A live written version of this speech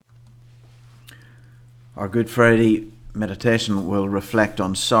Our Good Friday meditation will reflect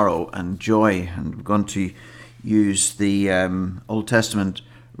on sorrow and joy, and we're going to use the Old Testament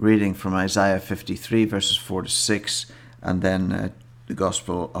reading from Isaiah 53, verses 4 to 6, and then the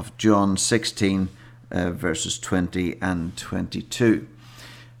Gospel of John 16, verses 20 and 22.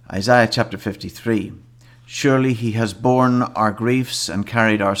 Isaiah chapter 53. Surely he has borne our griefs and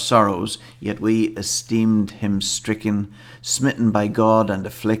carried our sorrows, yet we esteemed him stricken, smitten by God and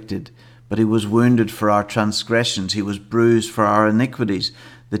afflicted. But he was wounded for our transgressions, he was bruised for our iniquities.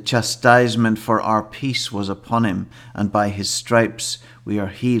 The chastisement for our peace was upon him, and by his stripes we are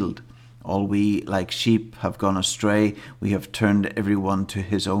healed. All we like sheep have gone astray, we have turned every one to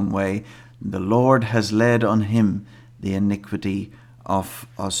his own way. The Lord has laid on him the iniquity of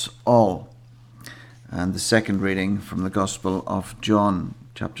us all. And the second reading from the Gospel of John,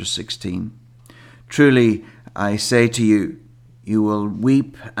 chapter 16. Truly I say to you, you will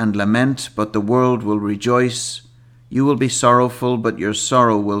weep and lament, but the world will rejoice. You will be sorrowful, but your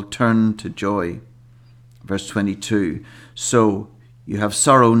sorrow will turn to joy. Verse 22. So you have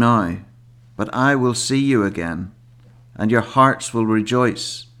sorrow now, but I will see you again, and your hearts will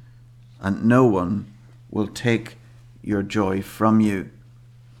rejoice, and no one will take your joy from you.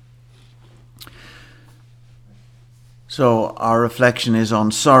 So our reflection is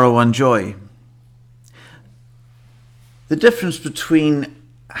on sorrow and joy. The difference between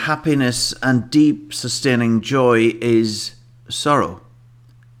happiness and deep sustaining joy is sorrow.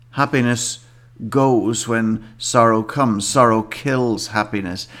 Happiness goes when sorrow comes. Sorrow kills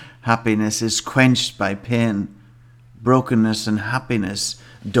happiness. Happiness is quenched by pain. Brokenness and happiness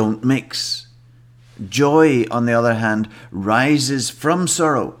don't mix. Joy, on the other hand, rises from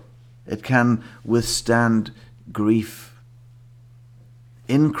sorrow. It can withstand grief.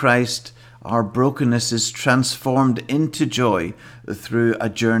 In Christ, our brokenness is transformed into joy through a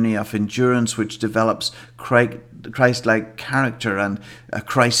journey of endurance which develops Christ-like character, and a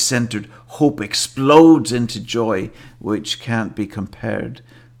Christ-centered hope explodes into joy which can't be compared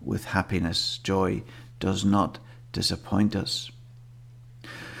with happiness. Joy does not disappoint us.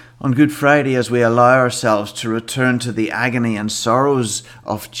 On Good Friday, as we allow ourselves to return to the agony and sorrows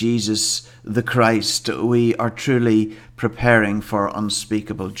of Jesus the Christ, we are truly preparing for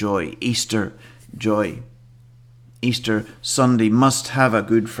unspeakable joy. Easter joy. Easter Sunday must have a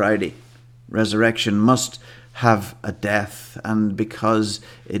Good Friday. Resurrection must have a death. And because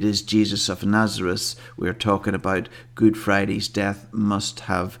it is Jesus of Nazareth we're talking about, Good Friday's death must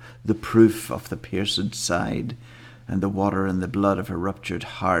have the proof of the pierced side and the water and the blood of a ruptured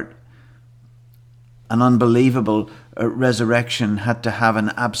heart. An unbelievable resurrection had to have an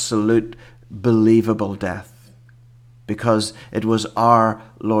absolute believable death, because it was our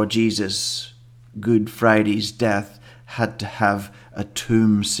Lord Jesus. Good Friday's death had to have a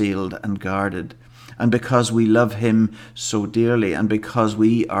tomb sealed and guarded. And because we love him so dearly, and because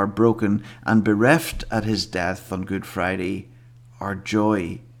we are broken and bereft at his death on Good Friday, our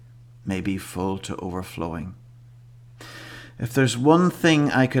joy may be full to overflowing. If there's one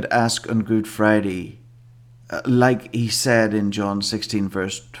thing I could ask on Good Friday, like he said in John 16,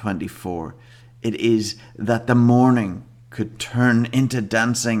 verse 24, it is that the mourning could turn into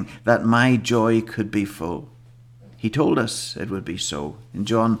dancing, that my joy could be full. He told us it would be so. In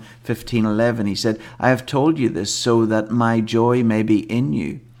John 15:11, he said, I have told you this so that my joy may be in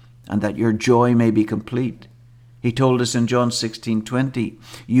you, and that your joy may be complete. He told us in John 16:20,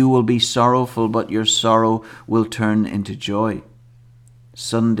 you will be sorrowful, but your sorrow will turn into joy.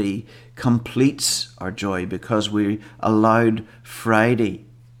 Sunday completes our joy because we allowed Friday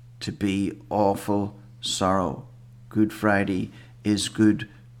to be awful sorrow. Good Friday is good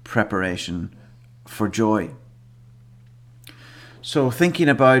preparation for joy. So thinking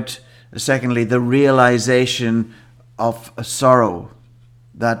about, secondly, the realization of a sorrow,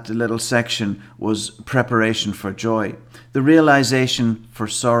 that little section was preparation for joy. The realization for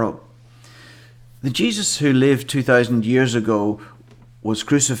sorrow. The Jesus who lived 2,000 years ago was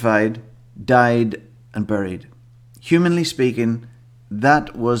crucified, died, and buried. Humanly speaking,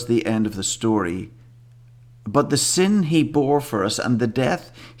 that was the end of the story. But the sin he bore for us and the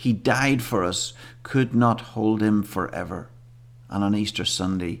death he died for us could not hold him forever. And on Easter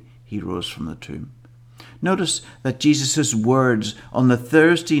Sunday, he rose from the tomb. Notice that Jesus' words on the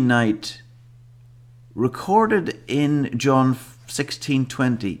Thursday night, recorded in John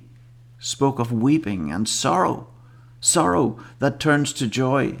 16:20, spoke of weeping and sorrow that turns to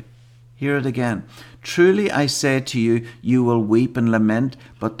joy. Hear it again. Truly I say to you, you will weep and lament,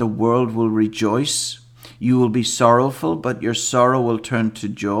 but the world will rejoice. You will be sorrowful, but your sorrow will turn to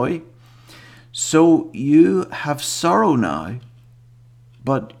joy. So you have sorrow now,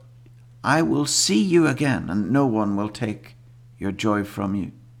 but I will see you again, and no one will take your joy from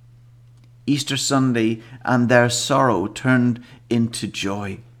you. Easter Sunday and their sorrow turned into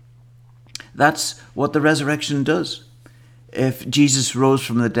joy. That's what the resurrection does. If Jesus rose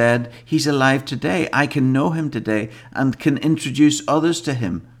from the dead, he's alive today. I can know him today and can introduce others to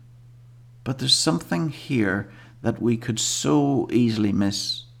him. But there's something here that we could so easily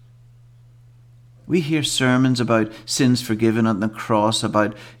miss. We hear sermons about sins forgiven on the cross,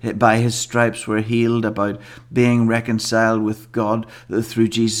 about by his stripes we're healed, about being reconciled with God through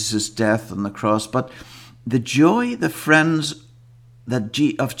Jesus' death on the cross. But the joy the friends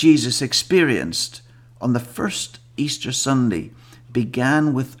of Jesus experienced on the first Easter Sunday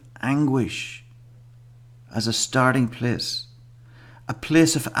began with anguish as a starting place, a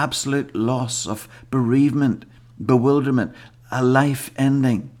place of absolute loss, of bereavement, bewilderment, a life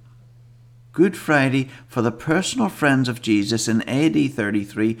ending. Good Friday for the personal friends of Jesus in AD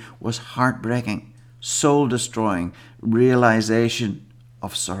 33 was heartbreaking, soul-destroying realization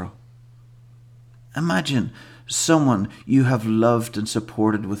of sorrow. Imagine someone you have loved and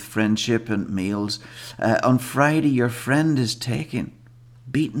supported with friendship and meals. On Friday, your friend is taken,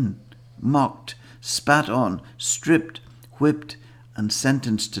 beaten, mocked, spat on, stripped, whipped, and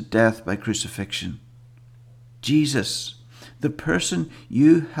sentenced to death by crucifixion. Jesus, the person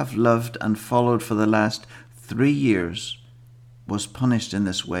you have loved and followed for the last 3 years, was punished in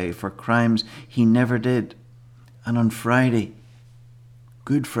this way for crimes he never did. And on Friday,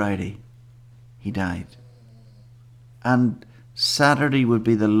 Good Friday, he died. And Saturday would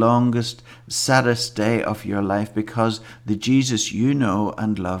be the longest, saddest day of your life because the Jesus you know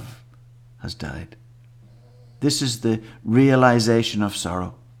and love has died. This is the realization of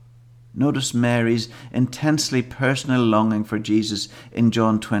sorrow. Notice Mary's intensely personal longing for Jesus in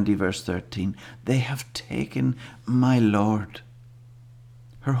John 20, verse 13. They have taken my Lord.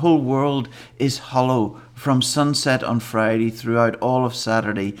 Her whole world is hollow from sunset on Friday throughout all of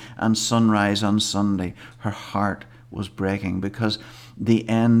Saturday and sunrise on Sunday. Her heart was breaking because the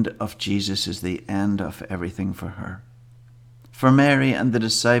end of Jesus is the end of everything for her. For Mary and the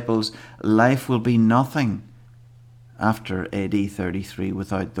disciples, life will be nothing after AD 33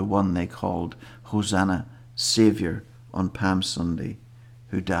 without the one they called Hosanna, Saviour, on Palm Sunday,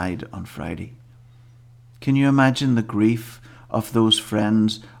 who died on Friday. Can you imagine the grief of those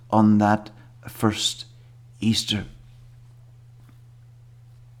friends on that first Easter?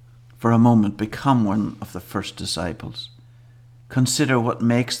 For a moment, become one of the first disciples. Consider what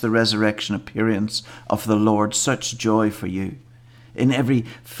makes the resurrection appearance of the Lord such joy for you. In every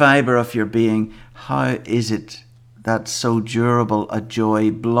fibre of your being, how is it that so durable a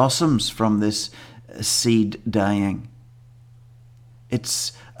joy blossoms from this seed dying?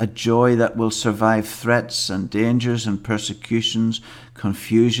 It's a joy that will survive threats and dangers and persecutions,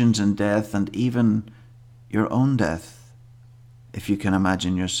 confusions and death, and even your own death, if you can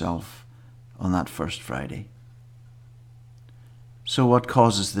imagine yourself on that first Friday. So what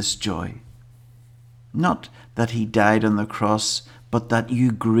causes this joy? Not that he died on the cross, but that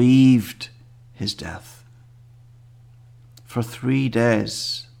you grieved his death. For 3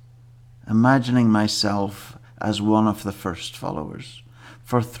 days, imagining myself as one of the first followers,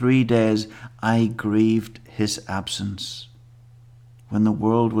 for 3 days I grieved his absence. When the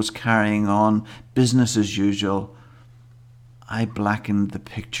world was carrying on business as usual, I blackened the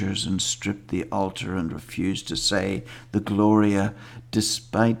pictures and stripped the altar and refused to say the Gloria,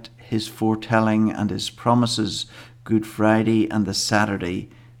 despite his foretelling and his promises. Good Friday and the Saturday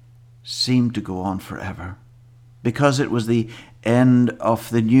seemed to go on forever, because it was the end of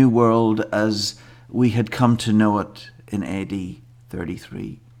the new world as we had come to know it in AD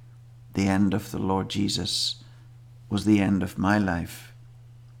 33. The end of the Lord Jesus was the end of my life.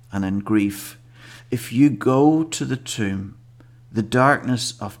 And in grief, if you go to the tomb, the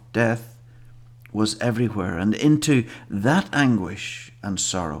darkness of death was everywhere, and into that anguish and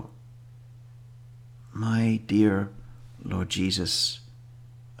sorrow, my dear Lord Jesus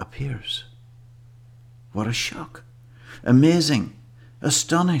appears. What a shock! Amazing,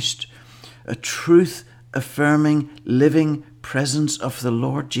 astonished, a truth-affirming, living presence of the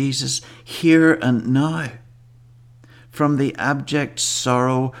Lord Jesus here and now. From the abject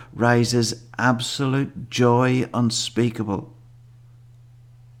sorrow rises absolute joy unspeakable.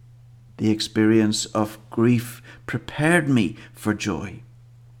 The experience of grief prepared me for joy.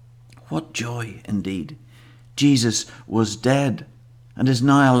 What joy, indeed! Jesus was dead and is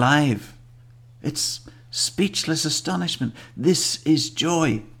now alive. It's speechless astonishment. This is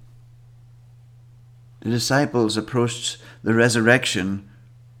joy. The disciples approached the resurrection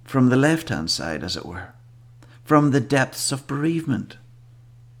from the left-hand side, as it were, from the depths of bereavement.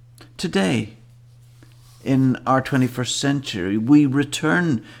 Today, in our 21st century, we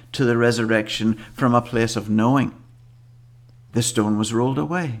return to the resurrection from a place of knowing. The stone was rolled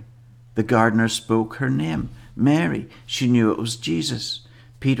away. The gardener spoke her name, Mary. She knew it was Jesus.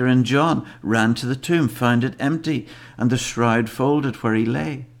 Peter and John ran to the tomb, found it empty, and the shroud folded where he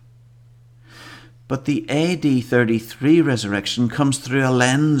lay. But the AD 33 resurrection comes through a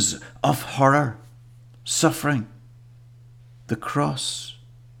lens of horror, suffering, the cross,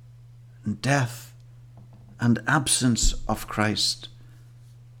 and death, and absence of Christ.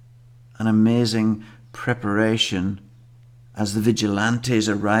 An amazing preparation as the vigilantes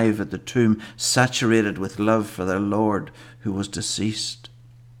arrive at the tomb, saturated with love for their Lord who was deceased.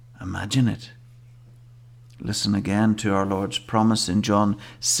 Imagine it. Listen again to our Lord's promise in John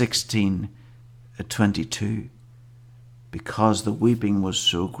 16:22. Because the weeping was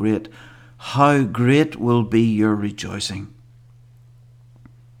so great, how great will be your rejoicing.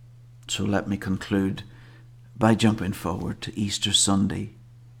 So let me conclude by jumping forward to Easter Sunday.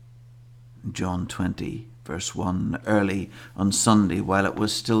 John 20, verse 1. Early on Sunday, while it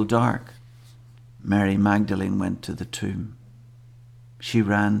was still dark, Mary Magdalene went to the tomb. She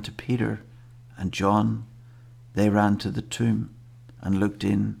ran to Peter and John. They ran to the tomb and looked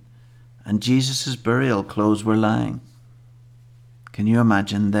in, and Jesus' burial clothes were lying. Can you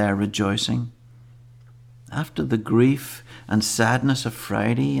imagine their rejoicing? After the grief and sadness of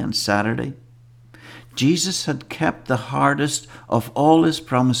Friday and Saturday, Jesus had kept the hardest of all his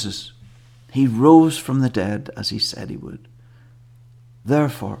promises. He rose from the dead as he said he would.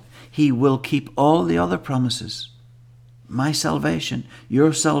 Therefore, he will keep all the other promises. My salvation,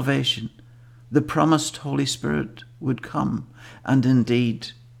 your salvation, the promised Holy Spirit would come, and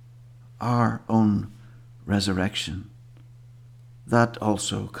indeed our own resurrection. That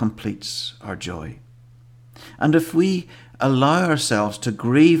also completes our joy. And if we allow ourselves to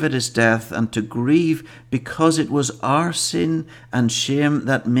grieve at his death, and to grieve because it was our sin and shame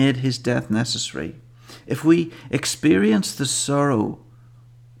that made his death necessary, if we experience the sorrow,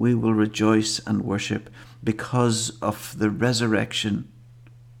 we will rejoice and worship because of the resurrection.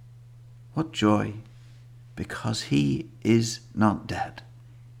 What joy! Because he is not dead.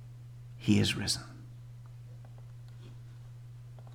 He is risen.